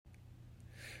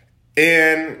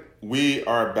And we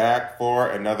are back for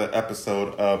another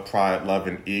episode of Pride, Love,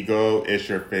 and Ego. It's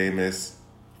your favorite.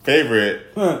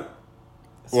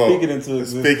 Speaking into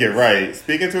existence.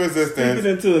 Speaking into existence. Speaking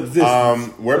into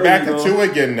existence. We're back to two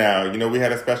again now. You know, we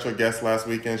had a special guest last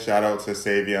weekend. Shout out to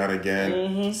Savion again.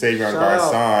 Savion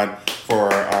Garcon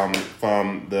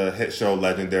from the hit show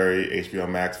Legendary HBO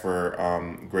Max for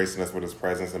gracing us with his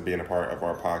presence and being a part of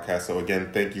our podcast. So again,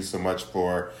 thank you so much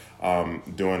for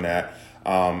doing that.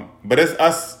 But it's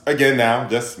us again now,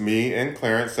 just me and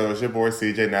Clarence. So it's your boy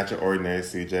CeeJay, not your ordinary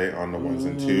CeeJay on the ones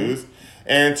and twos.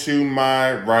 And to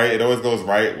my right, it always goes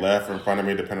right, left, in front of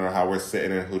me, depending on how we're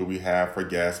sitting and who do we have for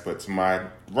guests. But to my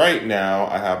right now,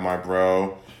 I have my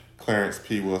bro, Clarence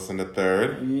P. Wilson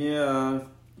III. Yeah,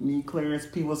 me, Clarence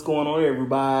P. What's going on,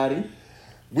 everybody?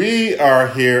 We are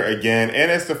here again, and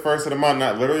it's the first of the month.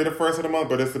 Not literally the first of the month,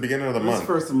 but it's the beginning of the month. It's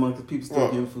the first of the month because people still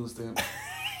getting food stamps.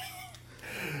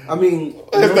 I mean...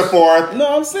 It's the 4th.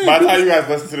 No, I'm saying... By the time you guys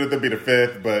listen to it, it'll be the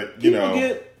 5th, but, you know...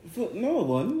 No, it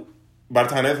wasn't. By the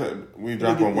time we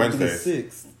drop on Wednesdays. The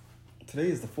 6th. Today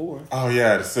is the 4th. Oh,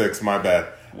 yeah, the 6th. My bad.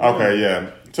 Okay,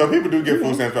 yeah. So people do get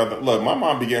food stamps. Look, my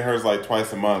mom be getting hers like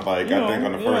twice a month. Like, I think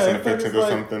on the 1st and the 15th or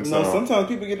something. No, sometimes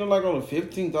people get them like on the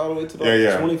 15th all the way to the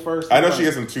 21st. I know she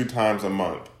gets them 2 times a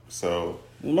month. So...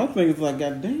 My thing is like,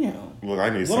 goddamn. Look,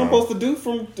 I need what I'm supposed to do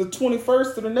from the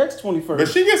 21st to the next 21st? But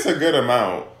she gets a good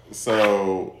amount,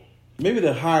 so... Maybe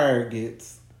the higher it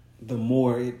gets, the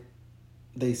more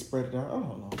they spread it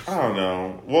out. I don't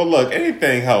know. Well, look,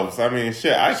 anything helps. I mean,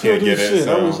 shit, I can't get it.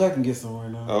 So. I wish I can get some right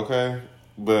now. Okay.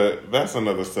 But that's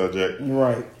another subject.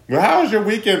 Right. Well, how's your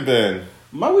weekend been?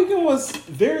 My weekend was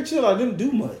very chill. I didn't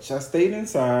do much. I stayed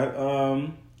inside.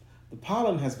 The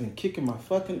pollen has been kicking my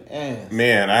fucking ass.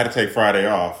 Man, I had to take Friday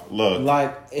off. Look.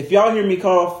 Like, if y'all hear me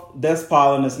cough, that's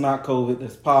pollen. It's not COVID.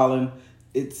 That's pollen.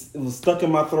 It was stuck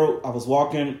in my throat. I was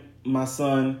walking my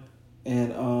son,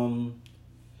 and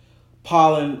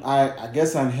pollen, I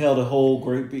guess I inhaled a whole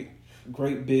great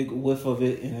big whiff of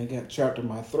it, and it got trapped in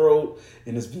my throat,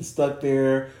 and it's been stuck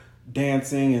there,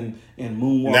 dancing and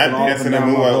moonwalking. Not dancing and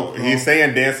moonwalking. He's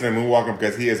saying dancing and moonwalking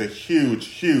because he is a huge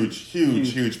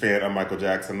fan of Michael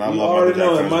Jackson. I love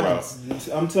Michael Jackson as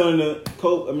well. I'm telling not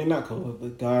COVID,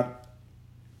 but God,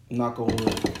 knock on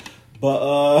wood.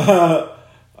 But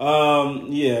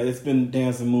yeah, it's been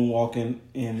dancing, moonwalking,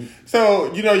 and...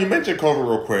 So, you know, you mentioned COVID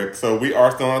real quick. So, we are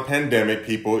still in a pandemic,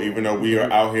 people, even though we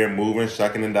are out here moving,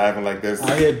 shucking, and diving like this.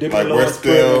 I hear like, we're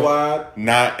still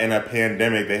not in a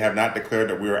pandemic. They have not declared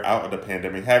that we are out of the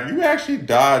pandemic. Have you actually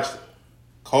dodged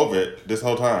COVID this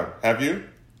whole time? Have you?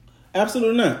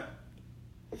 Absolutely not.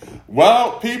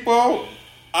 Well, people,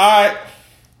 by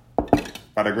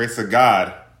the grace of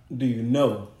God... Do you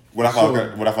know... What I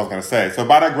was going to say. So,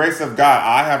 by the grace of God,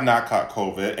 I have not caught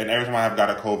COVID. And every time I have got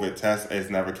a COVID test, it's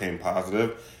never came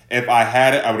positive. If I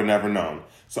had it, I would have never known.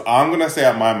 So, I'm going to say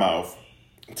out my mouth,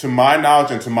 to my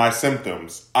knowledge and to my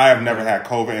symptoms, I have never had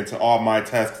COVID. And to all my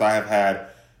tests, because I have had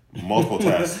multiple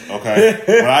tests. Okay?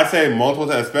 When I say multiple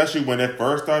tests, especially when it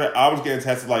first started, I was getting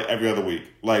tested like every other week.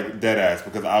 Like, dead ass.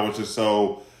 Because I was just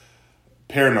so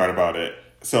paranoid about it.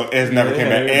 So it's never came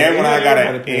back. And when I got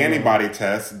an antibody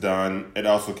test done, it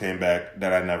also came back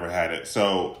that I never had it.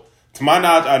 So to my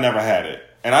knowledge, I never had it.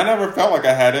 And I never felt like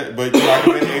I had it, but you know, I've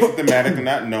been asymptomatic and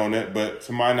not known it. But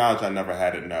to my knowledge, I never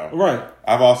had it, no. Right.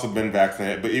 I've also been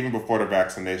vaccinated, but even before the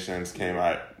vaccinations came,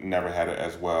 I never had it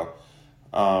as well.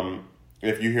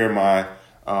 If you hear my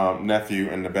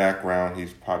nephew in the background,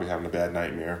 he's probably having a bad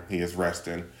nightmare. He is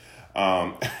resting.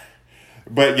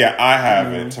 But yeah, I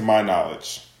have it, to my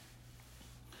knowledge.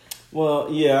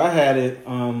 Well, yeah, I had it,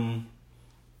 I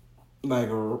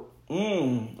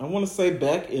want to say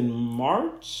back in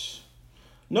March.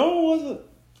 No, it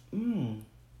wasn't.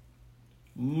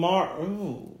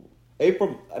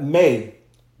 May.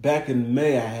 Back in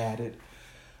May, I had it.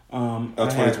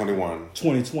 2021.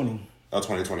 2020. Oh,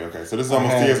 2020, okay. So this is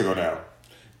almost 2 years ago now.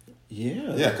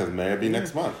 Yeah. Yeah, because May will be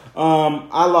next month.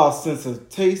 I lost sense of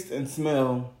taste and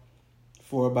smell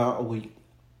for about a week.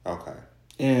 Okay.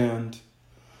 And...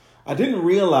 I didn't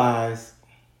realize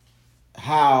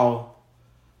how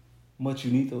much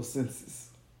you need those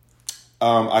senses.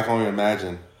 I can only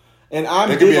imagine. And I'm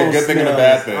it could be a good thing and a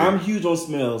bad thing. I'm huge on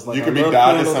smells. Like, you could be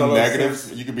dodging some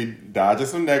negatives. You could be dodging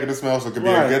some negative smells. So it could be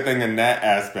a good thing in that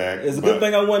aspect. It's a good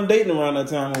thing I wasn't dating around that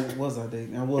time. Or was I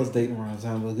dating? I was dating around that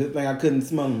time, but a good thing I couldn't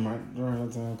smell them around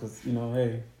that time because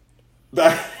hey,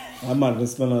 I might have been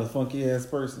smelling a funky ass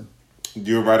person.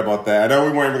 You're right about that. I know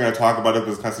we weren't even going to talk about it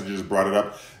because Constance just brought it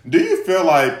up. Do you feel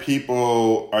like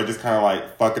people are just kind of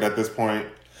like, fuck it at this point?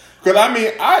 Because I mean,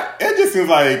 it just seems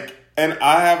like, and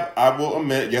I will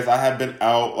admit, yes, I have been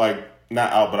out like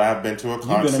not out, but I have been to a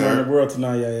concert. You've been around the world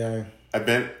tonight, yeah. I've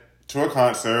been to a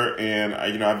concert, and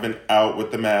I've been out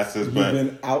with the masses. You've but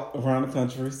been out around the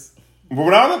countries. But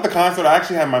when I was at the concert, I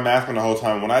actually had my mask on the whole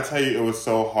time. When I tell you it was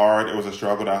so hard, it was a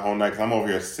struggle that whole night. Because I'm over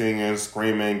here singing,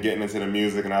 screaming, getting into the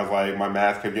music. And I was like, my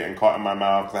mask kept getting caught in my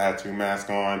mouth because I had 2 masks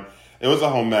on. It was a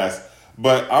whole mess.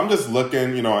 But I'm just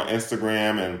looking, on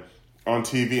Instagram and on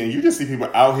TV. And you just see people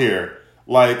out here,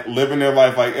 like, living their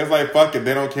life. Like, it's like, fuck it,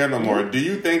 they don't care no more. Do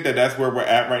you think that that's where we're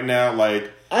at right now? Like,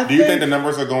 do you think the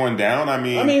numbers are going down? I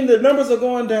mean, the numbers are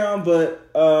going down, but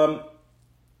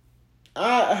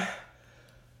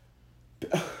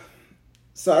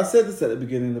So I said this at the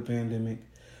beginning of the pandemic.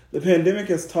 The pandemic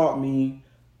has taught me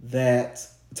a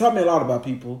lot about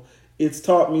people. It's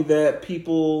taught me that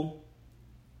people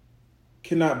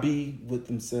cannot be with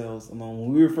themselves alone.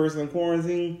 When we were first in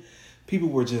quarantine, people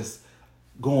were just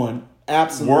going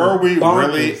absolutely Were we bonkers.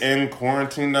 really in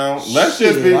quarantine though? Let's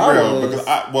just be real. Because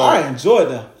I enjoyed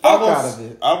the fuck out of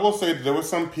it. I will say that there were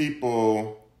some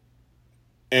people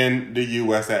in the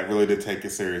U.S. that really did take it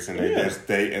serious, and they just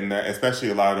stay in there,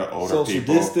 especially a lot of the older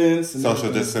people.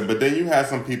 Social distance. But then you had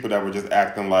some people that were just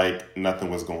acting like nothing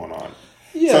was going on.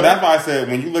 Yeah. So that's why I said,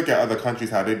 when you look at other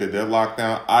countries, how they did their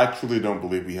lockdown, I truly don't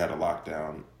believe we had a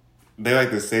lockdown. They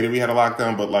like to say that we had a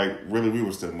lockdown, but like really we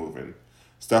were still moving.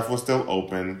 Stuff was still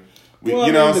open.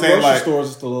 What I'm saying? Grocery stores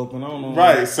are still open. I don't know.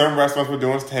 Right. Some restaurants were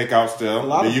doing takeout still. A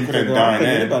lot of you couldn't dine in.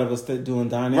 Anybody was doing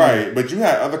dine in. Right. But you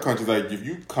had other countries, like, if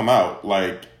you come out,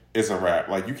 like, it's a wrap.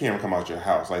 Like, you can't even come out your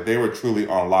house. Like, they were truly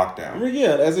on lockdown. Well,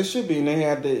 yeah, as it should be. And they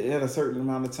had a certain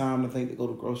amount of time to go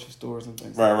to grocery stores and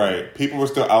things like that. Right. People were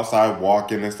still outside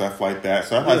walking and stuff like that.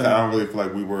 So I don't really feel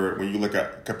like we were, when you look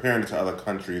at comparing it to other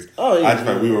countries, I just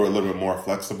feel like we were a little bit more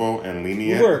flexible and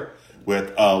lenient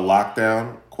with a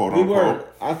lockdown, quote unquote. We were.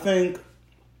 I think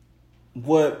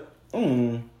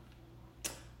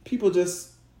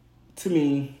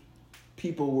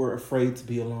people were afraid to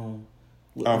be alone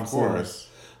with themselves. Course.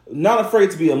 Not afraid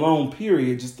to be alone,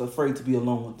 period. Just afraid to be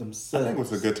alone with themselves. I think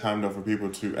it was a good time, though, for people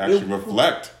to actually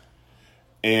reflect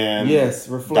and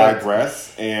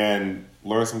digress and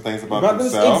learn some things about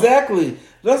themselves. Exactly.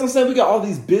 That's what I'm saying. We got all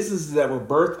these businesses that were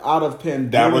birthed out of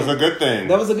pandemic. That was a good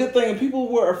thing. And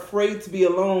people were afraid to be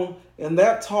alone. And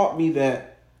that taught me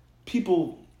that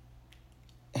people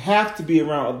have to be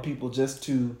around other people just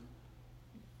to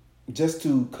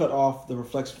cut off the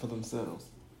reflection for themselves.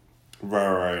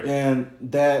 Right. And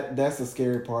that's the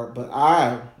scary part, but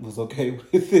I was okay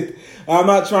with it. I'm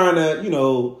not trying to, I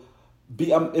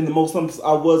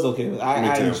was okay with it.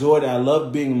 I enjoyed it. I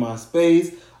loved being in my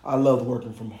space. I loved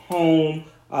working from home.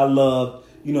 I loved,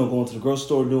 going to the grocery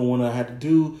store, doing what I had to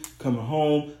do, coming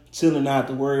home, chilling, not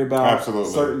to worry about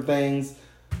certain things,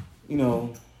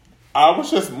 I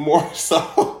was just more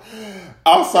so.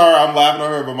 I'm sorry, I'm laughing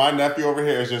over here, but my nephew over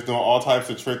here is just doing all types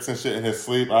of tricks and shit in his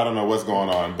sleep. I don't know what's going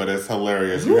on, but it's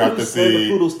hilarious. You have to see.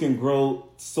 The poodles can grow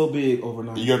so big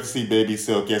overnight. You have to see Baby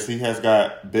Silk. Yes, he has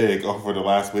got big over the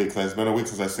last week. It's been a week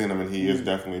since I've seen him, and he is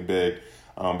definitely big.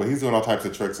 But he's doing all types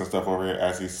of tricks and stuff over here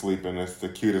as he's sleeping. It's the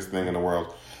cutest thing in the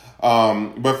world.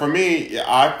 But for me,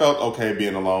 I felt okay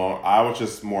being alone. I was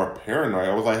just more paranoid.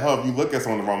 I was like, hell, if you look at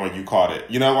someone the wrong way, you caught it.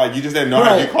 You just didn't know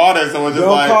how you caught it. So it was just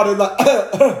caught it like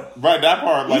right, that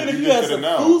part, like, even if you you just had some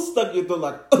didn't know. food stuck in your throat,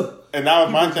 like And that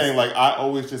was my thing. Like, I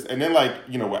always just, and then like,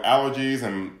 with allergies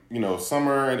and,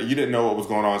 summer, and you didn't know what was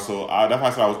going on. So that's why I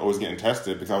said I was always getting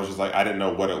tested, because I was just like, I didn't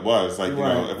know what it was. Like,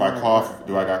 if I cough,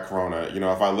 do I got corona?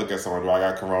 If I look at someone, do I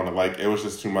got corona? Like, it was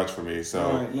just too much for me.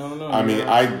 So, I mean,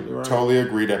 I totally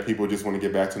agree that people just want to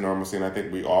get back to normalcy. And I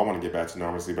think we all want to get back to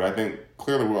normalcy. But I think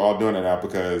clearly we're all doing it now,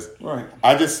 because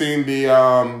I just seen the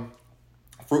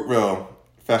Fruitville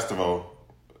Festival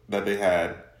that they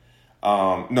had.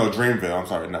 No, Dreamville. I'm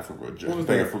sorry, not Fruitville. I'm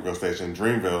thinking Fruitville Station.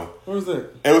 Dreamville. Where was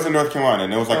it? It was in North Carolina,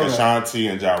 and it was like Ashanti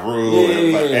and Ja Rule.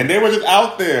 And they were just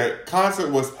out there. Concert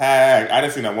was packed. I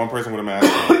didn't see not one person with a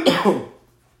mask on.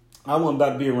 I wasn't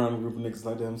about to be around a group of niggas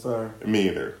like that. I'm sorry. Me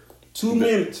either. Too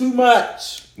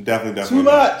much. Definitely. Too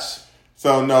much.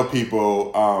 So, no,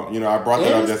 people, I brought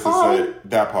that up just to say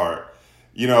that part.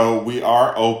 We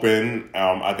are open.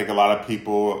 I think a lot of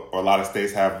people or a lot of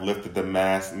states have lifted the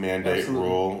mask mandate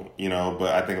rule,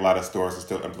 but I think a lot of stores are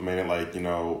still implementing, like,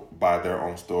 by their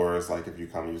own stores. Like, if you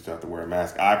come, you still have to wear a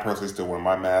mask. I personally still wear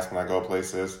my mask when I go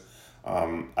places.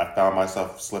 I found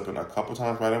myself slipping a couple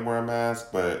times where I didn't wear a mask,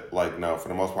 but, like, no, for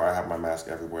the most part, I have my mask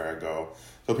everywhere I go.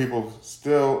 So people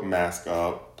still mask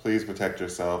up. Please protect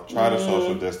yourself. Try to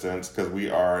social distance because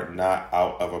we are not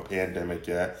out of a pandemic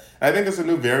yet. And I think it's a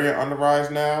new variant on the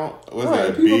rise now.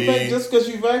 People think just because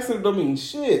you vaccinated don't mean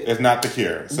shit. It's not the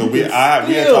cure. So we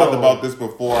had talked about this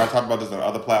before. I talked about this on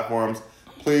other platforms.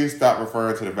 Please stop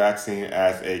referring to the vaccine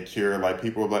as a cure. Like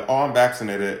people are like, "Oh, I'm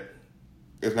vaccinated."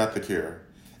 It's not the cure.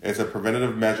 It's a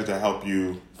preventative measure to help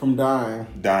you from dying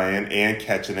and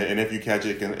catching it. And if you catch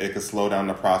it, it can slow down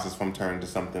the process from turning to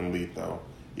something lethal.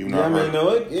 Even though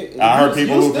I heard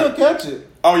people who still catch it.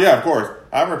 Oh yeah, of course.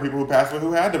 I've heard people who passed away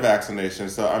who had the vaccination.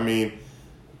 So I mean,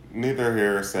 neither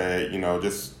here or say,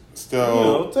 just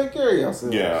still take care of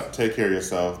yourself. Yeah, take care of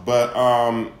yourself. But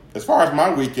as far as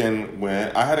my weekend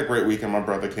went, I had a great weekend. My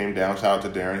brother came down. Shout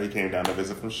out to Darren. He came down to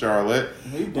visit from Charlotte.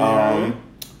 Hey, Darren.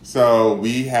 So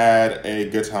we had a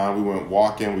good time. We went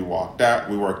walking. We worked out.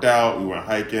 We went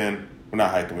hiking. Well,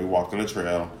 not hiking. We walked on the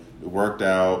trail. We worked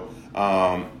out.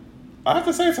 I have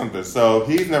to say something. So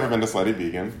he's never been to Slutty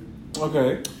Vegan.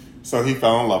 Okay. So he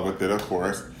fell in love with it, of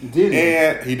course. Did he?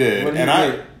 And he did. What did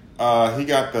and he get? He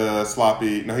got the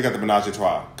sloppy. No, he got the menage a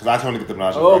trois. Because I told him to get the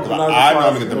menage a trois. Because I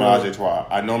normally get the menage a trois.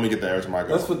 I normally get that every time I go.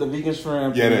 That's with the vegan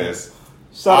shrimp. Yeah, it is.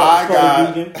 Shout out to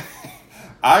Slutty Vegan.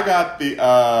 I got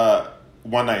the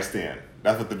one night stand.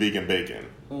 That's with the vegan bacon.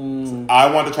 So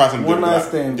I wanted to try some one night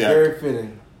stand. Yeah. Very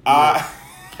fitting. I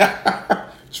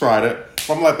tried it.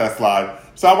 I'm gonna let that slide.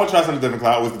 So I want to try something different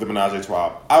because I always do the menage a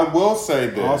trois. I will say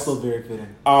this. Also very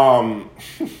fitting.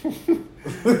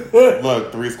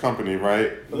 Look, Three's Company,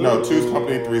 right? No, Two's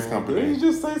Company, Three's Company. Didn't you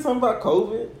just say something about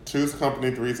COVID? Two's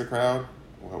Company, Three's a crowd?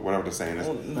 Whatever the saying is.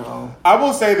 No. I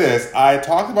will say this. I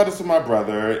talked about this with my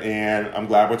brother, and I'm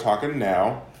glad we're talking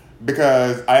now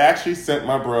because I actually sent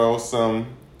my bro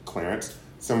some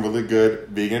really good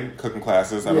vegan cooking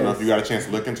classes. I don't know if you got a chance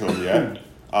to look into them yet.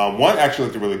 One actually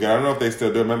looked really good. I don't know if they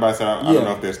still do it. Remember I said I don't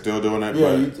know if they're still doing it.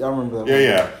 Yeah, I remember that.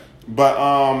 Yeah. But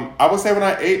I would say when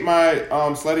I ate my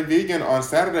Slutty Vegan on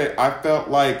Saturday, I felt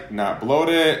like not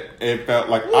bloated. It felt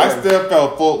like I still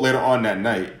felt full later on that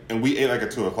night. And we ate like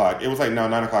at 2 o'clock. It was like now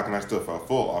 9 o'clock and I still felt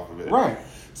full off of it. Right.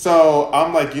 So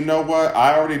I'm like, you know what?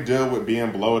 I already deal with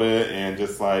being bloated and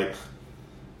just like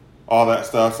all that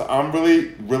stuff. So I'm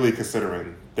really, really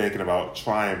thinking about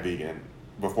trying vegan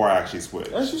before I actually switch.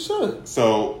 As you should.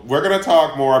 So we're going to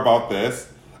talk more about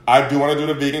this. I do want to do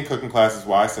the vegan cooking classes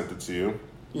why I sent it to you.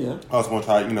 Yeah. I also want to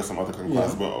try, some other cooking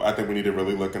classes, but I think we need to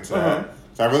really look into that.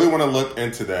 So I really want to look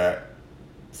into that.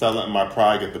 So I let my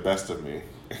pride get the best of me.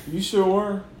 You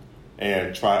sure?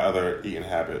 And try other eating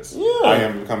habits. Yeah. I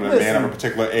am becoming a man of a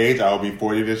particular age. I will be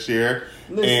 40 this year.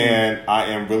 And I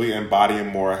am really embodying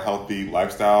more healthy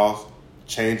lifestyles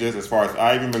changes as far as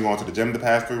I've even been going to the gym the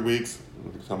past 3 weeks.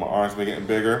 So my arms been getting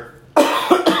bigger.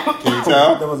 Can you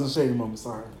tell? That was a shady moment,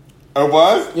 sorry. It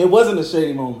was? It wasn't a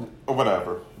shady moment. Or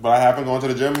whatever. But I have been going to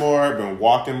the gym more, been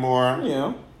walking more.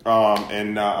 Yeah.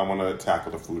 And now I want to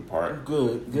tackle the food part.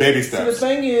 Good. Baby steps. See, the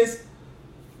thing is,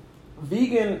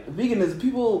 veganism,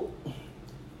 people,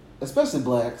 especially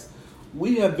blacks,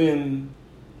 we have been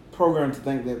programmed to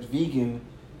think that vegan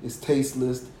is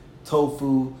tasteless,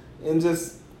 tofu, and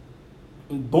just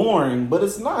boring, but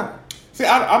it's not. See,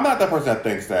 I'm not that person that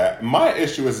thinks that. My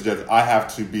issue is just I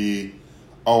have to be,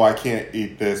 I can't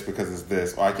eat this because it's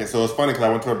this, or I can't. So it's funny because I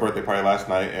went to a birthday party last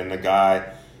night, and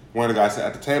one of the guys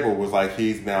at the table was like,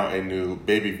 he's now a new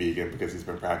baby vegan because he's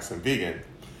been practicing vegan.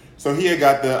 So he had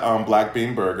got the black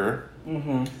bean burger,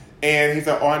 and he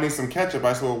said, I need some ketchup.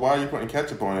 I said, well, why are you putting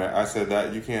ketchup on it? I said,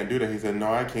 that you can't do that. He said,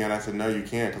 no, I can't. I said, no, you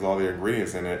can't because all the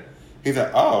ingredients in it. He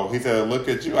said, look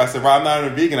at you. I said, well, I'm not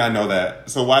even vegan. I know that.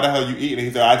 So why the hell you eating?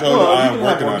 He said, I told you I am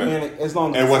working on it. As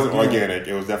long as it wasn't organic.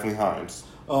 It was definitely Heinz.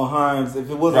 Oh, Heinz. If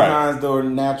it wasn't Heinz, they were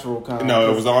natural kind.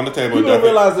 No, it was on the table. You don't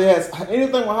realize it has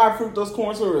anything with high fructose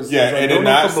corn syrup. Yeah, it did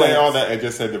not say all that. It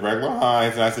just said the regular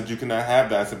Heinz. And I said, you cannot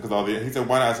have that. I said, he said,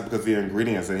 why not? I said, because the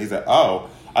ingredients. And he said,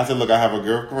 I said, look, I have a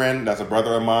girlfriend that's a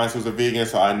brother of mine who's a vegan,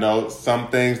 so I know some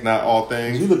things, not all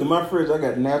things. You look at my fridge, I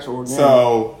got natural organic.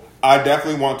 So I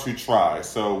definitely want to try.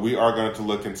 So we are going to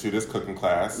look into this cooking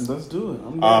class. Let's do it.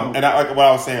 I'm down. And what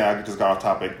I was saying, I just got off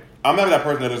topic. I'm not that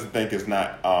person that doesn't think it's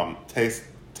not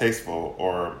tasteful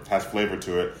or has flavor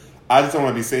to it. I just don't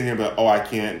want to be sitting here and be like, I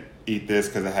can't eat this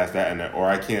because it has that in it, or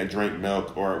I can't drink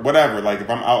milk, or whatever. Like if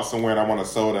I'm out somewhere and I want a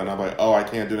soda and I'm like, I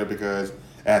can't do that because it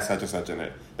has such and such in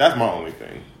it. That's my only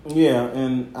thing. Yeah,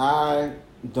 and I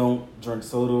don't drink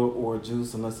soda or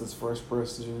juice unless it's fresh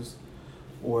pressed juice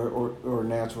or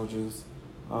natural juice.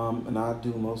 And I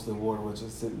do mostly water, which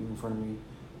is sitting in front of me,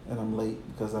 and I'm late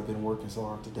because I've been working so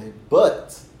hard today.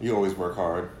 But you always work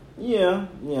hard. Yeah.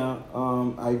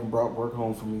 I even brought work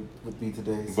home with me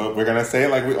today. So. But we're gonna say it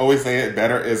like we always say it.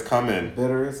 Better is coming.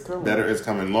 Better is coming. Better is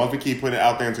coming. As long as we keep putting it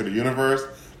out there into the universe,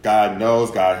 God knows,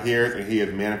 God hears, and He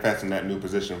is manifesting that new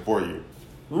position for you.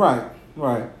 Right.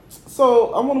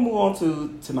 So I want to move on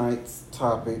to tonight's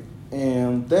topic,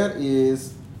 and that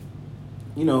is,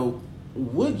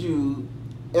 would you?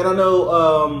 And I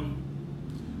know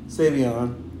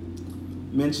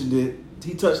Savion mentioned it.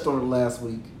 He touched on it last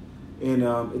week. And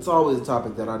it's always a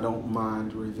topic that I don't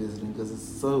mind revisiting because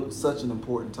it's such an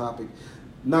important topic,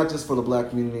 not just for the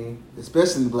black community,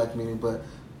 especially the black community, but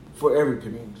for every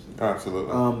community.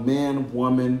 Absolutely. Man,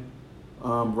 woman,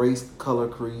 race, color,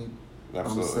 creed,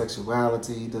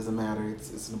 sexuality, doesn't matter.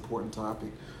 It's an important topic.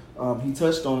 He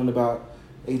touched on it about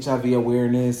HIV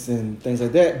awareness and things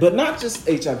like that, but not just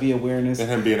HIV awareness. And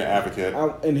him being an advocate.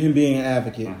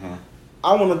 Mm-hmm.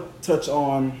 I want to touch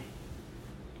on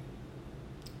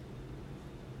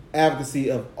advocacy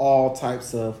of all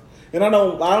types of, and I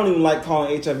don't even like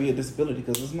calling HIV a disability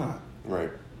because it's not. Right.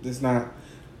 It's not.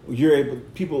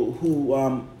 People who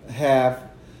have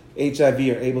HIV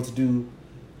are able to do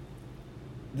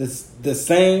the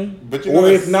same, but or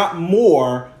if not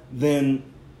more than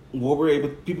what we're able.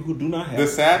 People who do not have. The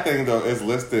sad thing though is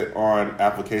listed on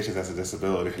applications as a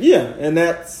disability. Yeah, and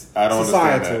that's I don't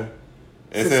societal. understand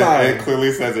that. It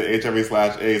clearly says that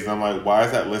HIV/AIDS, and I'm like, why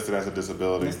is that listed as a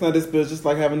disability? It's not disability. It's just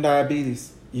like having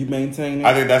diabetes. You maintain it.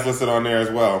 I think that's listed on there as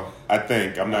well.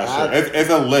 I'm not sure. It's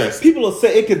a list. People will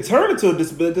say it can turn into a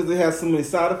disability because it has so many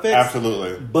side effects.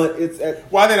 Absolutely. But it's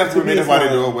well, I think that's what made why they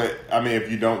do it with. I mean,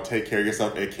 if you don't take care of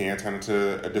yourself, it can turn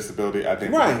into a disability. I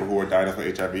think for people who are diagnosed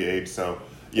with HIV/AIDS. So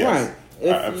yes, right.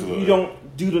 If absolutely. You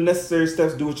don't do the necessary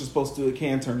steps, do what you're supposed to, it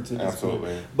can turn into a disability.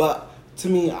 Absolutely. But to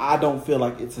me, I don't feel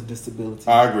like it's a disability.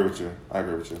 I agree with you.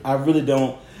 I really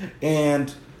don't.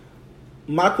 And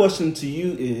my question to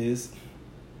you is,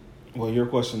 well, your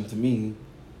question to me,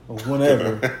 or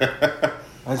whatever.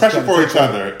 Question for each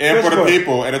other and for the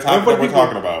people and the topic that we're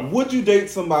talking about. Would you date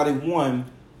somebody, one,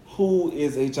 who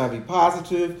is HIV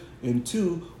positive, and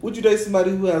two, would you date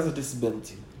somebody who has a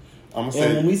disability? And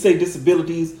when we say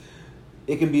disabilities,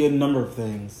 it can be a number of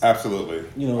things. Absolutely.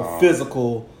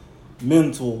 Physical,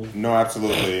 mental. No,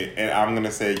 absolutely. And I'm going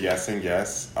to say yes and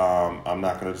yes. I'm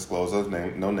not going to disclose those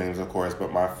names, no names, of course,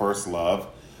 but my first love,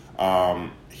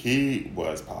 he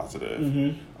was positive.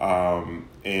 Mm-hmm.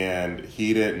 And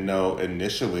he didn't know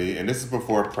initially, and this is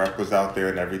before PrEP was out there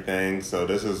and everything, so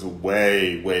this is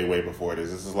way, way, way before this.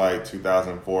 This is like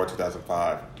 2004,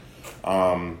 2005.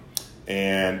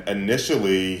 And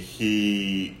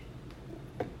initially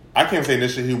I can't say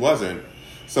initially he wasn't.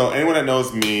 So anyone that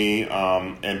knows me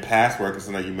and past work, is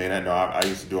something that you may not know, I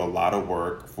used to do a lot of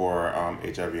work for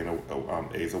HIV and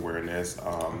AIDS awareness.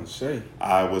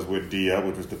 I was with DIA,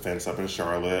 which was Defense up in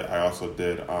Charlotte. I also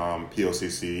did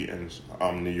POCC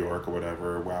in New York or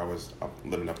whatever, where I was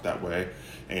living up that way.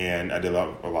 And I did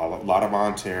a lot of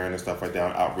volunteering and stuff like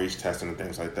that, outreach testing and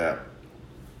things like that.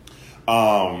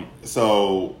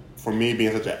 So for me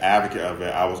being such an advocate of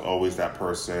it, I was always that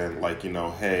person, like,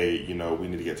 hey, we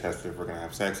need to get tested if we're going to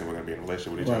have sex and we're going to be in a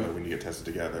relationship with each other. We need to get tested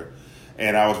together.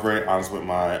 And I was very honest with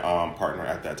my partner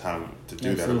at that time to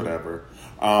do that or whatever.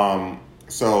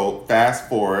 So fast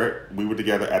forward, we were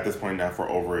together at this point now for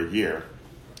over a year.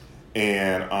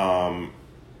 And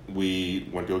we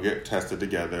went to go get tested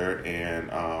together. And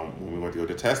when we went to go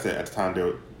get tested, at the time,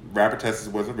 the rapid tests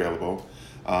was available.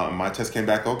 My test came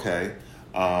back okay.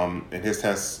 And his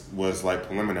test was like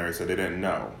preliminary, so they didn't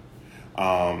know.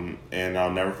 And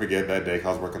I'll never forget that day because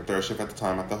I was working third shift at the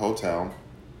time at the hotel.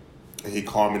 He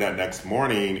called me that next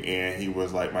morning and he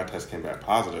was like, my test came back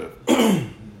positive.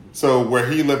 So where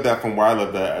he lived at from where I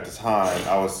lived at the time,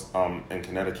 I was in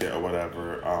Connecticut or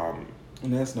whatever.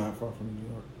 And that's not far from New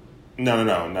York. No,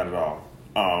 not at all.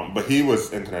 But he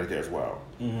was in Connecticut as well.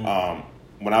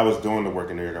 Mm-hmm. When I was doing the work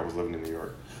in New York, I was living in New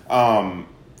York.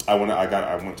 I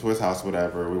went to his house,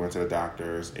 whatever. We went to the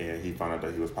doctors, and he found out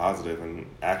that he was positive. And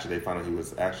actually, they found out he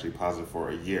was actually positive for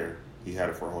a year. He had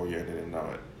it for a whole year and didn't know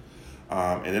it.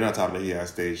 And then on top of that, he had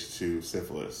stage 2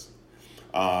 syphilis,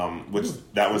 which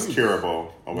that was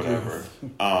curable or whatever.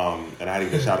 And I had to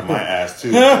get a shot in my ass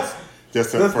too. Not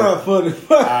funny.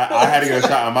 I had to get a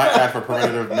shot on my ass for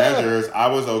preventative measures. I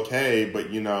was okay, but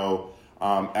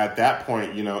at that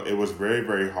point, it was very,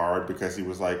 very hard because he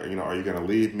was like, are you going to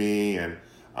leave me? And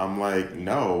I'm like,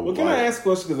 no. Well, can I ask a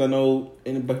question? Because I know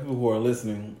people who are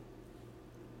listening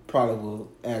probably will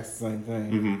ask the same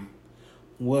thing.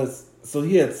 Mm-hmm. So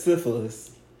he had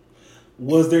syphilis.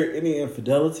 Was there any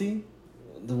infidelity?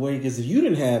 Because if you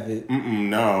didn't have it.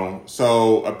 No.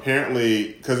 So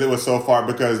apparently, because it was so far,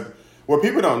 because what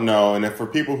people don't know, and if for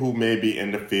people who may be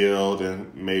in the field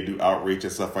and may do outreach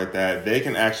and stuff like that, they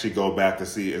can actually go back to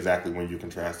see exactly when you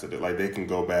contrasted it. Like, they can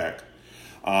go back.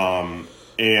 And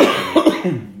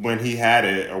when he had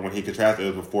it, or when he contrasted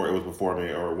it, was before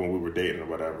me, or when we were dating or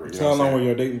whatever. You so how long were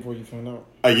you dating before you found out?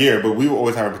 A year, but we were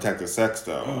always having protected sex,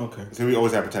 though. Oh, okay. So we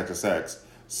always had protected sex.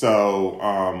 So,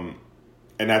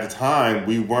 and at the time,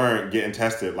 we weren't getting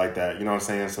tested like that. You know what I'm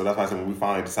saying? So that's why I said when we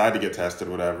finally decided to get tested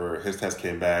or whatever, his test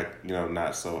came back,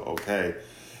 not so okay.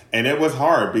 And it was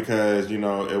hard because, it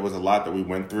was a lot that we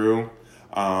went through.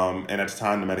 And at the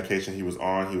time, the medication he was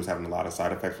on, he was having a lot of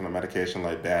side effects from the medication,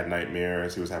 like bad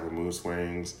nightmares. He was having mood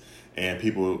swings. And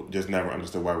people just never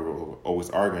understood why we were always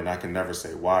arguing. I can never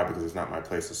say why because it's not my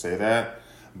place to say that.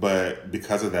 But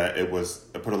because of that, it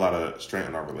put a lot of strain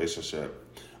on our relationship.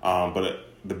 But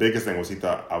the biggest thing was he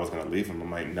thought I was going to leave him.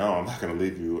 I'm like, no, I'm not going to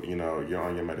leave you. You're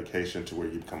on your medication to where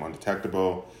you become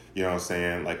undetectable. You know what I'm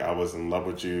saying? Like, I was in love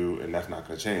with you, and that's not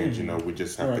going to change. Mm-hmm. We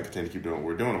just have to continue to keep doing what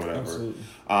we're doing or whatever. Absolutely.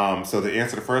 So to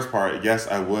answer the first part, yes,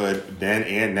 I would, then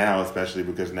and now, especially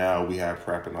because now we have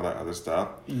PrEP and all that other stuff.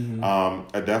 Mm-hmm. I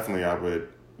would,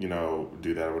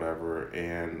 do that or whatever.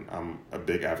 And I'm a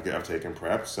big advocate of taking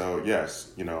PrEP. So,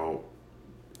 yes, for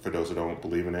those who don't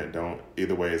believe in it,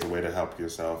 either way is a way to help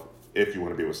yourself if you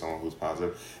want to be with someone who's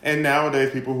positive. And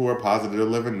nowadays, people who are positive are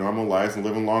living normal lives and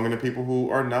living longer than people who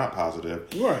are not positive.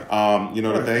 Right.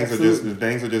 The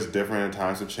things are just different and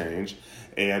times have changed.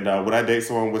 And would I date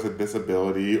someone with a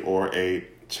disability or a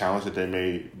challenge that they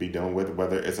may be dealing with,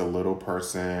 whether it's a little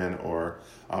person or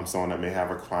someone that may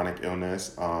have a chronic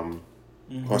illness, or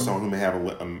someone who may have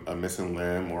a missing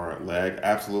limb or a leg?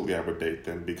 Absolutely, I would date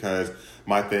them because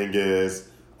my thing is,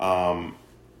 if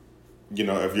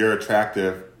you're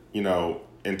attractive,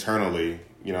 internally,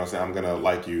 I'm going to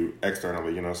like you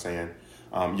externally, your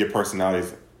personality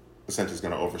is essentially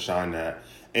going to overshine that.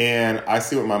 And I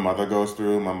see what my mother goes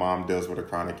through. My mom deals with a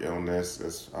chronic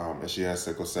illness, and she has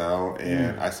sickle cell.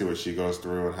 And I see what she goes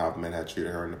through and how men have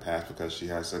treated her in the past because she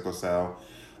has sickle cell.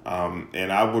 And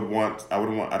I don't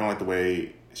like the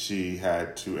way she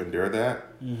had to endure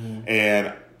that. Mm-hmm.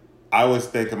 And I was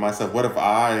thinking to myself, what if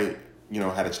I,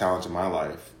 had a challenge in my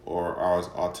life, or I was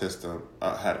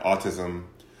had autism,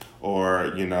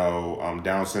 or,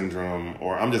 Down syndrome,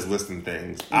 or I'm just listing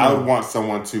things. Mm-hmm. I would want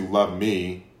someone to love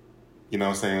me,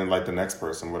 like the next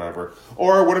person, whatever.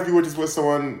 Or what if you were just with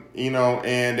someone,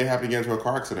 and they happened to get into a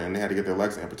car accident and they had to get their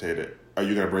legs amputated? Are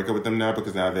you going to break up with them now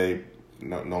because now they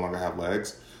no longer have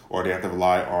legs? Or they have to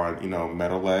rely on,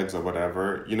 metal legs or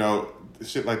whatever?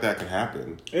 Shit like that can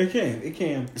happen. It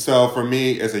can. So for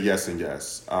me, it's a yes and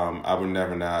yes. I would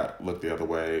never not look the other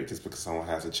way just because someone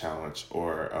has a challenge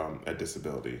or a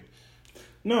disability.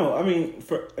 No, I mean,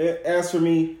 as for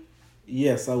me,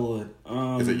 yes, I would.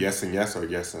 Is it yes and yes or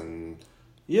yes and...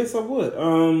 Yes, I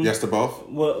would. Yes to both?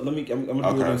 Well, I'm going to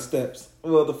do it in steps.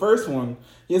 Well, the first one,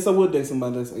 yes, I would date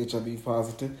somebody that's HIV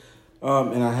positive.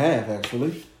 And I have,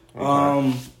 actually.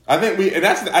 Okay. I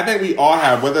think we all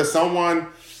have, whether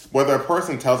a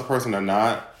person tells a person or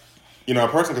not, a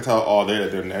person can tell all day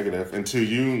that they're negative. Until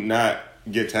you not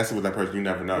get tested with that person, you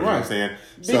never know. You know what I'm saying?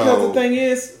 Because the thing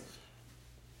is,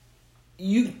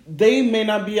 they may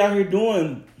not be out here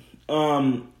doing,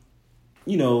 doing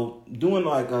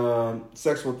like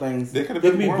sexual things. They could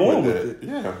be born with it.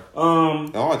 Yeah.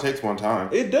 It only takes one time.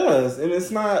 It does, and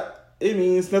it's not.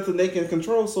 It's nothing they can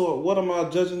control. So what am I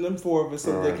judging them for if it's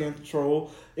something they can't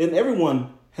control? And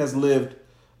everyone has lived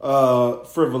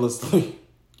frivolously.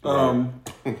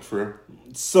 True.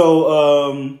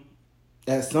 So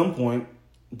at some point,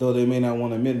 though they may not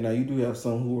want to admit it, now you do have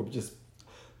some who are just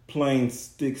plain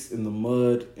sticks in the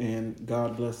mud, and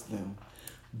God bless them.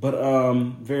 But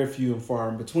very few and far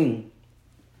in between.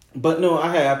 But no,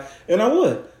 I have, and I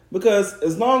would, because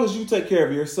as long as you take care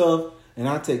of yourself and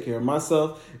I take care of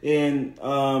myself, and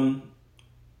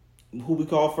who we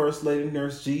call First Lady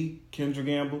Nurse G, Kendra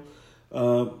Gamble,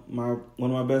 one of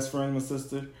my best friends, my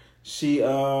sister, she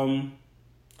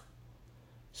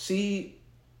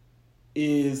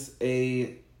is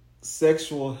a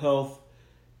sexual health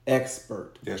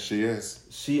expert. Yes, she is.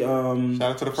 She shout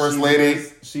out to the First Lady.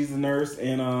 She's a nurse,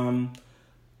 and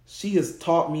she has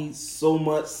taught me so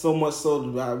much so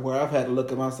where I've had to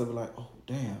look at myself and like, oh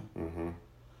damn. Mm-hmm.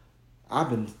 I've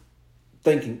been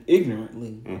thinking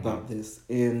ignorantly about this.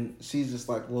 And she's just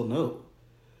like, well, no.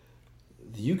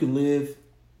 You can live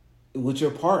with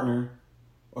your partner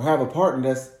or have a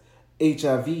partner that's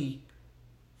HIV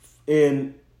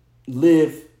and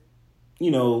live,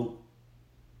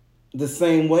 the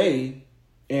same way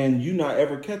and you not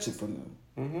ever catch it from them.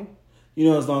 Mm-hmm.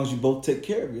 As long as you both take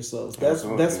care of yourselves. That's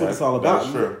what it's all about.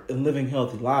 And living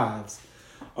healthy lives.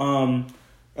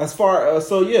 As far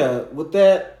so yeah, with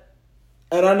that,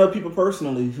 and I know people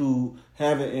personally who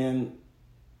have it and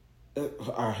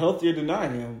are healthier than I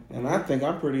am, and I think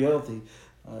I'm pretty healthy.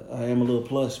 I am a little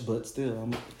plush, but still,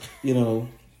 I'm vegan.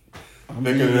 I'm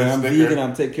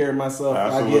taking care of myself.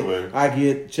 Absolutely. I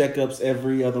get checkups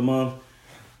every other month.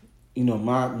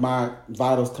 My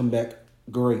vitals come back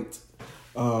great,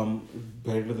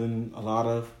 better than a lot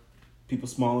of people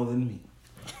smaller than me.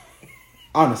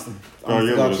 Honestly, you're a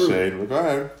little shade, but go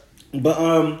ahead.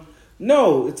 But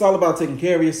no, it's all about taking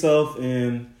care of yourself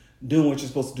and doing what you're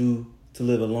supposed to do to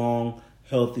live a long,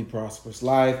 healthy, prosperous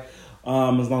life.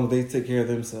 As long as they take care of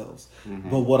themselves.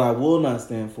 Mm-hmm. But what I will not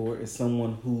stand for is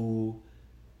someone who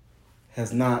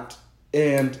has not,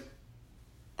 and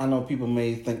I know people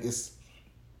may think it's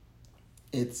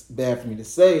bad for me to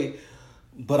say,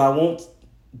 but I won't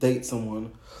date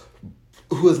someone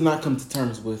who has not come to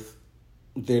terms with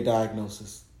their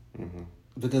diagnosis. Mm-hmm.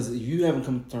 Because if you haven't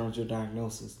come to terms with your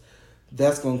diagnosis,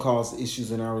 that's going to cause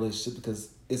issues in our relationship because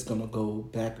it's going to go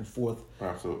back and forth.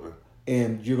 Absolutely.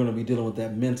 And you're going to be dealing with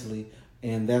that mentally,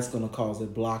 and that's going to cause a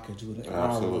blockage within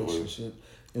our relationship.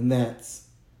 And that's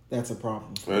a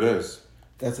problem. It is.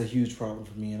 That's a huge problem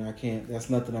for me, and that's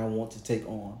nothing I want to take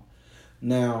on.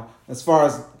 Now, as far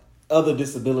as other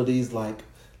disabilities like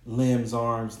limbs,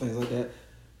 arms, things like that,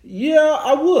 yeah,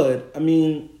 I would. I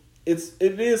mean, it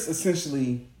is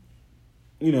essentially,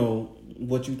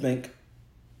 what you think,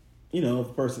 of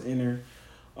a person in there.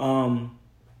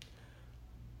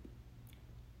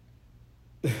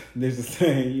 There's a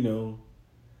saying,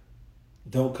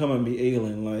 don't come at me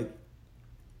alien.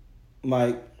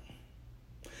 Like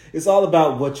it's all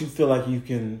about what you feel like you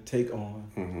can take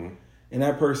on. Mm-hmm. And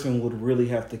that person would really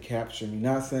have to capture me.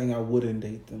 Not saying I wouldn't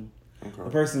date them. Okay. The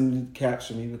person would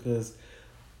capture me because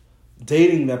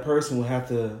dating that person will have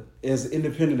to, as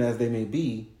independent as they may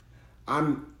be,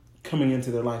 I'm coming into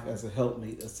their life as a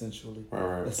helpmate, essentially.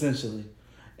 Right. Essentially.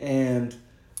 And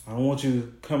I don't want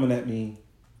you coming at me,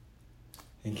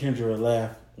 and Kendra will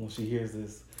laugh when she hears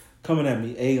this, coming at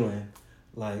me alien,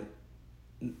 like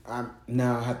I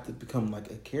have to become like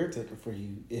a caretaker for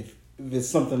you. If it's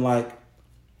something like,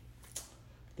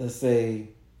 let's say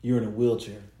you're in a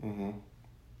wheelchair, mm-hmm.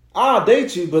 I'll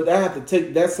date you, but I have to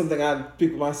take. That's something I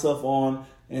pick myself on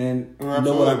and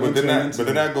know what I'm entering into. But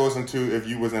then that goes into if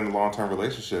you was in a long-term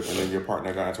relationship and then your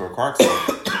partner got into a car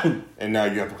accident and now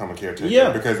you have to become a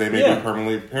caretaker because they may be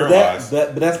permanently paralyzed.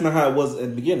 But that's not how it was at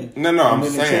the beginning. No, I'm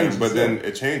saying, but then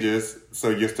it changes, so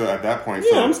you're still at that point.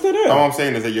 Yeah, so I'm still there. All I'm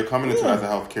saying is that you're coming into as a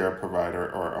healthcare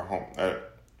provider or a home.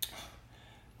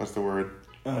 What's the word?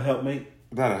 Helpmate.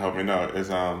 Not a helpmate. No, it's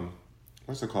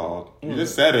what's it called? You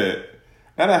just said it.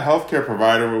 Not a healthcare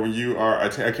provider when you are a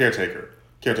caretaker.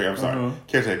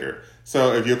 Caretaker.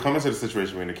 So if you're coming to the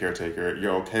situation being a caretaker,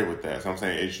 you're okay with that. So I'm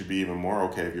saying it should be even more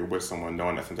okay if you're with someone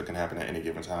knowing that something can happen at any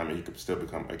given time and you could still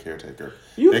become a caretaker.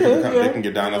 They can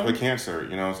get diagnosed with cancer.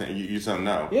 You know what I'm saying? You don't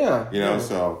know. Yeah.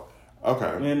 So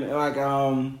okay. And like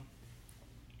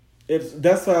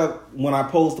that's why when I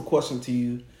posed the question to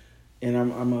you, and I'm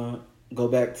gonna go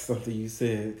back to something you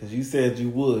said because you said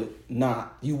you would. Yeah,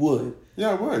 I would.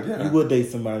 Yeah, you would date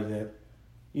somebody that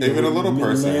even a little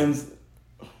person.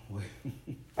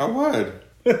 I would.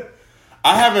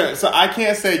 I haven't. So I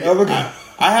can't say.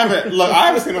 I haven't. Look, I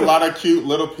haven't seen a lot of cute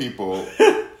little people,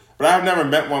 but I've never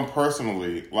met one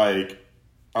personally. Like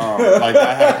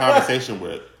I had a conversation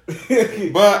with.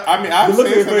 But I mean, I've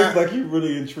seen some like you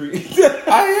really intrigued.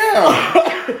 I am.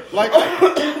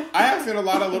 I have seen a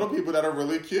lot of little people that are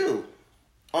really cute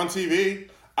on TV.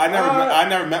 I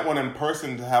never met one in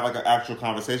person to have like an actual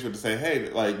conversation with to say, hey,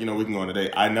 like, we can go on a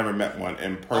date. I never met one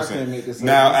in person. I can't make this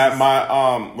now at my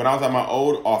when I was at my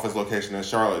old office location in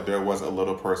Charlotte, there was a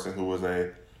little person who was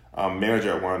a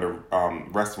manager at one of the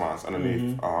restaurants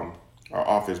underneath our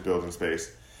office building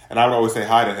space. And I would always say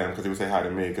hi to him because he would say hi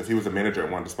to me because he was a manager at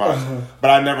one of the spots.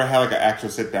 But I never had like an actual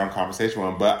sit down conversation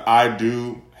with him. But I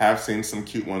do have seen some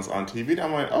cute ones on TV. And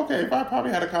I'm like, okay, if I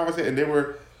probably had a conversation and they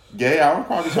were gay, I would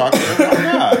probably talk to them. Why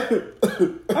not? I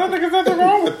don't think there's nothing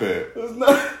wrong with it. It's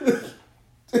not.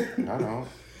 I don't.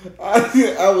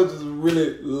 I would just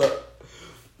really love.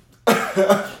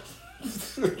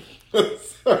 Sorry.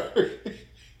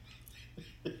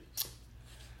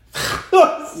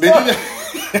 Did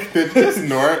you just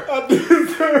snort? I did,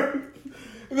 sir.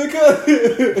 Because.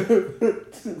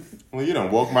 Well, you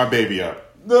done woke my baby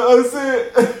up. No, I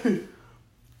said.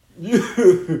 You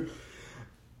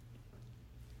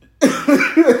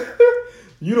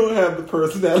don't have the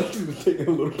personality to take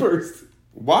a little person.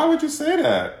 Why would you say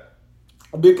that?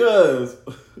 Because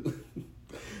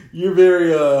you're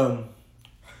very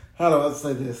how do I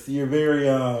say this? You're very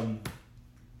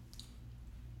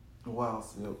Wow,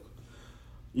 Silk.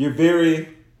 You're very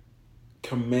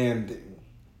commanding.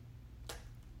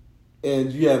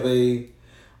 And you have, and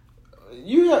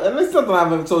it's something I've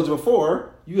never told you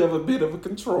before, you have a bit of a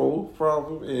control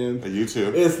problem. And you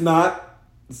too. It's not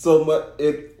so much,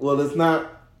 it's not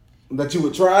that you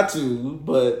would try to,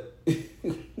 but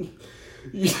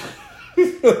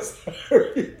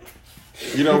sorry.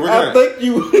 You know, I think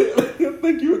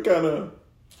you would kind of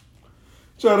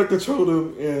try to control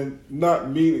them and not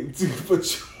meaning to,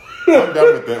 but I'm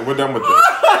done with that. We're done with this.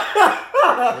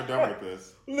 We're done with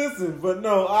this. Listen, but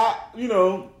no,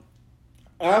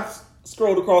 I've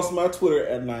scrolled across my Twitter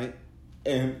at night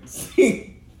and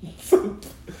seen some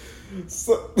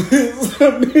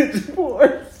midget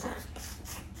boys.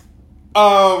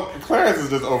 Clarence is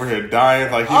just over here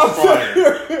dying like he's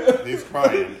crying. He's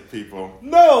crying, people.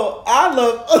 No, I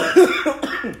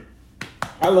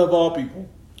love all people.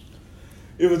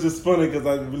 It was just funny because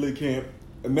I really can't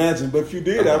imagine. But if you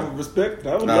did, I would respect it.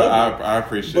 I would love it. I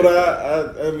appreciate it.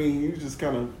 But I mean, you just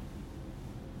kind of,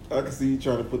 I can see you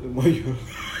trying to put them on you.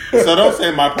 So don't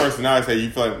say my personality. Say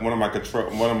you feel like one of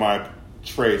my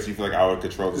traits. You feel like I would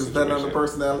control the Is situation. that not a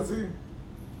personality?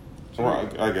 Well,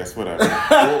 I guess whatever.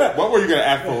 Well, what were you gonna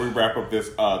ask before we wrap up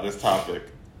this topic?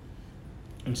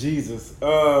 Jesus.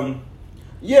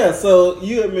 Yeah. So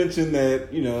you had mentioned that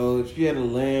if you had a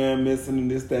lamb missing and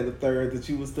this, that, the third, that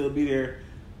you would still be there.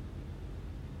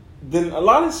 Then a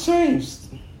lot has changed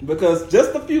because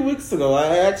just a few weeks ago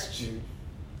I asked you.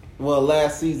 Well,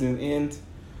 last season and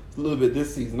a little bit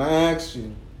this season, I asked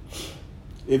you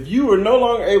if you were no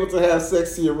longer able to have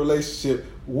sex in your relationship,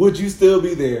 would you still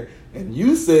be there? And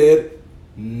you said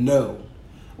no.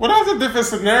 Well, that's a different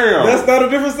scenario. That's not a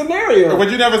different scenario.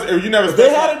 But you never. They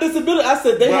had a disability. I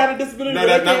said they had a disability. No,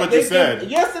 that's not what you said.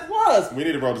 Yes, it was. We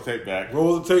need to roll the tape back.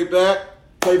 Roll the tape back.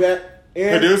 Play back.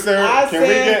 And Producer,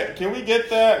 can we get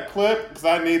that clip? Because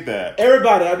I need that.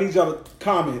 Everybody, I need y'all to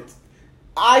comment.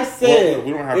 I said... Well,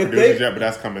 we don't have producers yet, but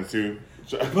that's coming too.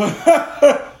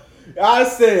 I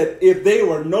said if they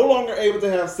were no longer able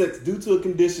to have sex due to a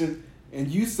condition, and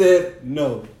you said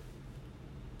no.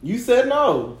 You said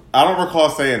no. I don't recall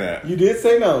saying that. You did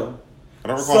say no. I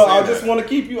don't recall saying that. So I just want to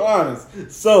keep you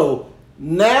honest. So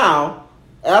now...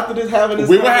 After this, having this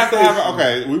we would have to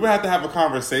have a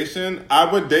conversation. I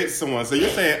would date someone. So you're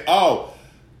saying,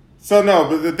 so no,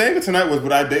 but the thing tonight was,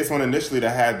 would I date someone initially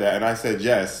that had that? And I said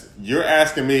yes. You're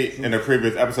asking me in a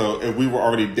previous episode if we were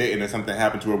already dating and something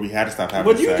happened to where we had to stop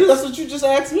having sex. That's what you just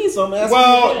asked me, so I'm asking you.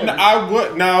 Well,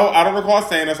 I don't recall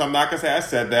saying this. I'm not going to say I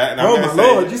said that. And I'm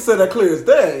Lord, you said that clear as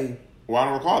day. Well, I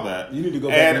don't recall that. You need to go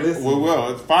back and listen. We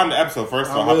will. Let's find the episode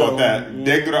first of all. How about that? Mm-hmm.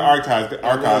 Dig through the archives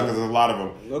because there's a lot of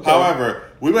them. Okay. However,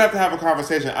 we would have to have a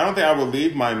conversation. I don't think I would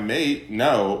leave my mate,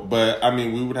 no. But, I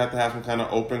mean, we would have to have some kind of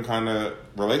open kind of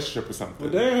relationship or something.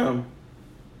 Well, damn.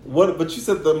 But you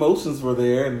said the emotions were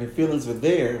there and the feelings were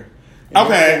there.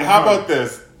 Okay, how about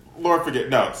this? Lord forget.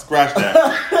 No, scratch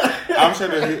that. I'm sure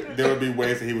that there would be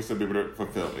ways that he would still be able to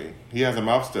fulfill me. He has a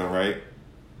mouth still, right?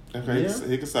 Okay, yeah.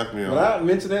 He can suck me on. But I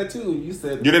mentioned that too. You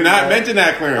said you did not mention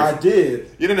that, Clarence. I did.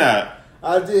 You did not.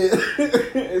 I did.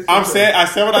 I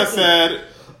said what I said.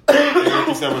 And what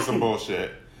you said was some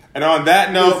bullshit. And on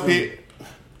that note,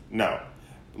 no.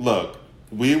 Look,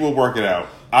 we will work it out.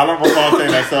 I don't recall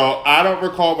saying that, so I don't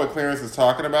recall what Clarence is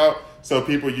talking about. So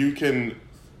people, you can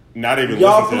not even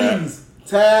listen to that. Please.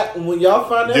 Tag when y'all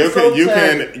find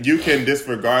that you can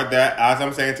disregard that. As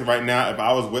I'm saying to right now, if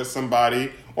I was with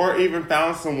somebody or even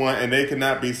found someone and they could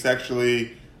not be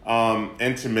sexually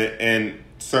intimate in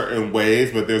certain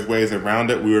ways, but there's ways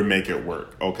around it, we would make it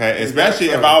work. Okay, especially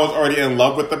if I was already in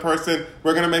love with the person,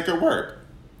 we're gonna make it work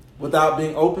without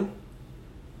being open.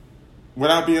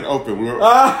 Without being open, we were.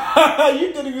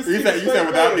 You didn't even. You said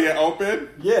without being open.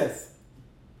 Yes.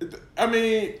 I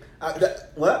mean,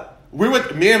 what?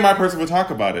 Me and my person would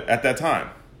talk about it at that time.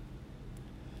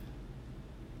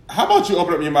 How about you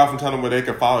open up your mouth and tell them where they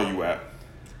can follow you at?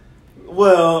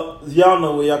 Well, y'all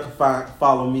know where y'all can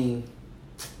follow me.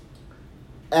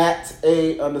 At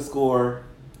 @_man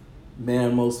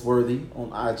most worthy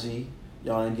on IG.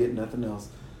 Y'all ain't getting nothing else.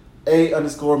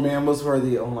 @_man most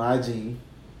worthy on IG.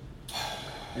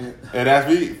 And as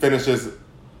we finish this,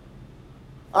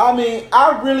 I mean,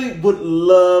 I really would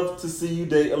love to see you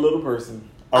date a little person.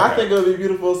 Okay. I think it would be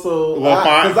beautiful. So,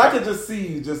 because I could just see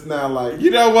you just now, like,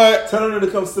 you know what? Telling her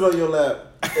to come sit on your lap,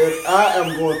 and I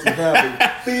am going to have a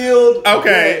field.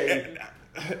 Okay.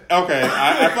 Okay,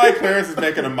 I feel like Clarence is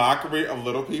making a mockery of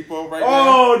little people right now.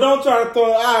 Oh, don't try to throw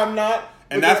it. I'm not.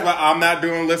 And that's what I'm not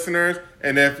doing, listeners.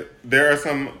 And if there are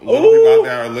some little people out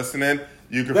there are listening,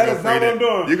 You can That feel is free not to, what I'm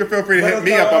doing. You can feel free to That hit is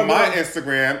me not up what on I'm my doing.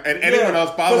 Instagram and anyone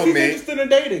else follow he's me. interested in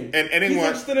dating. And anyone, he's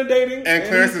interested in dating. And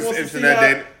Clarence is interested in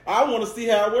dating. I want to see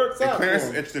how it works out. Clarence for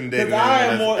is him. interested in dating. Because I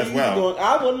am more as well. easygoing.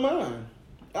 I wouldn't mind.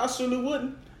 I surely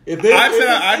wouldn't. I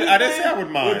didn't say I would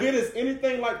mind. If it is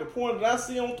anything like the porn that I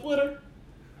see on Twitter,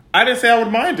 I didn't say I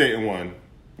would mind dating one.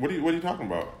 What are you talking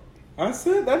about? I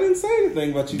didn't say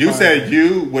anything about you. You said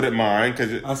you wouldn't mind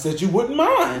because I said you wouldn't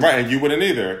mind, right? And you wouldn't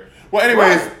either. Well,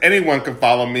 anyways, anyone can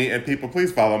follow me, and people,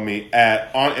 please follow me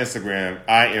on Instagram.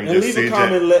 I am and just leave CeeJay. a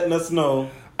comment letting us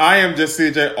know. I am just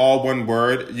CeeJay, all one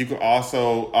word. You can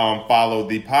also follow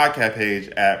the podcast page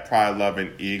at Pride, Love,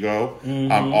 and Ego,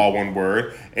 all one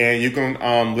word. And you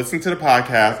can listen to the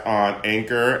podcast on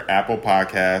Anchor, Apple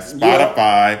Podcasts,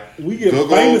 Spotify, we get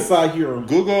famous out here.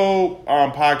 Google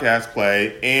Podcast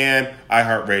Play, and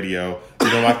iHeartRadio.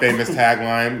 You know my famous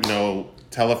tagline,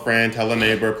 tell a friend, tell a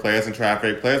neighbor, play us in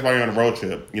traffic, play us while you're on a road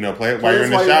trip. Play it while you're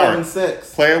in the shower.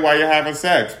 Play it while you're having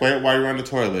sex. Play it while you're on the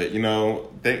toilet.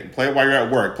 Play it while you're at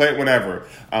work. Play it whenever.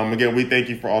 Again, we thank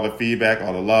you for all the feedback,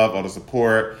 all the love, all the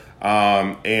support.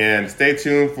 And stay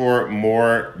tuned for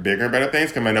more bigger and better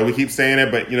things coming. I know we keep saying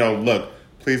it, but look,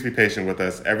 please be patient with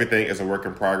us. Everything is a work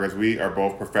in progress. We are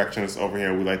both perfectionists over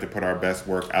here. We like to put our best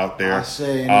work out there.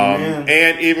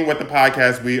 And even with the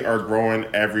podcast, we are growing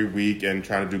every week and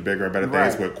trying to do bigger and better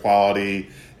things with quality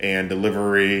and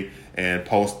delivery and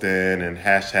posting and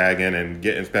hashtagging and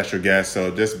getting special guests. So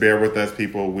just bear with us,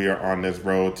 people. We are on this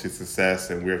road to success,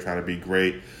 and we are trying to be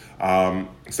great.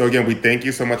 So again, we thank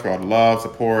you so much for all the love,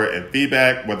 support, and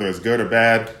feedback, whether it's good or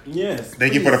bad. Yes.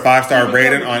 Thank you for the 5-star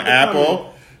rating on Apple.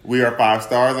 We are 5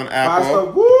 stars on Apple.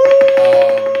 5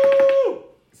 Woo!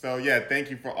 So yeah,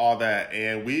 thank you for all that.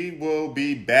 And we will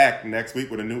be back next week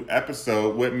with a new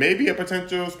episode with maybe a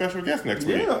potential special guest next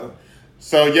week. Yeah.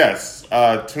 So yes,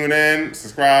 tune in,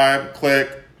 subscribe,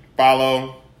 click,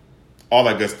 follow, all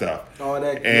that good stuff. All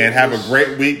that good and have a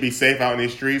great week. Be safe out in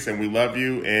these streets, and we love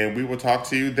you, and we will talk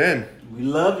to you then. We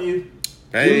love you.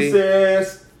 Hey.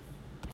 Deuces.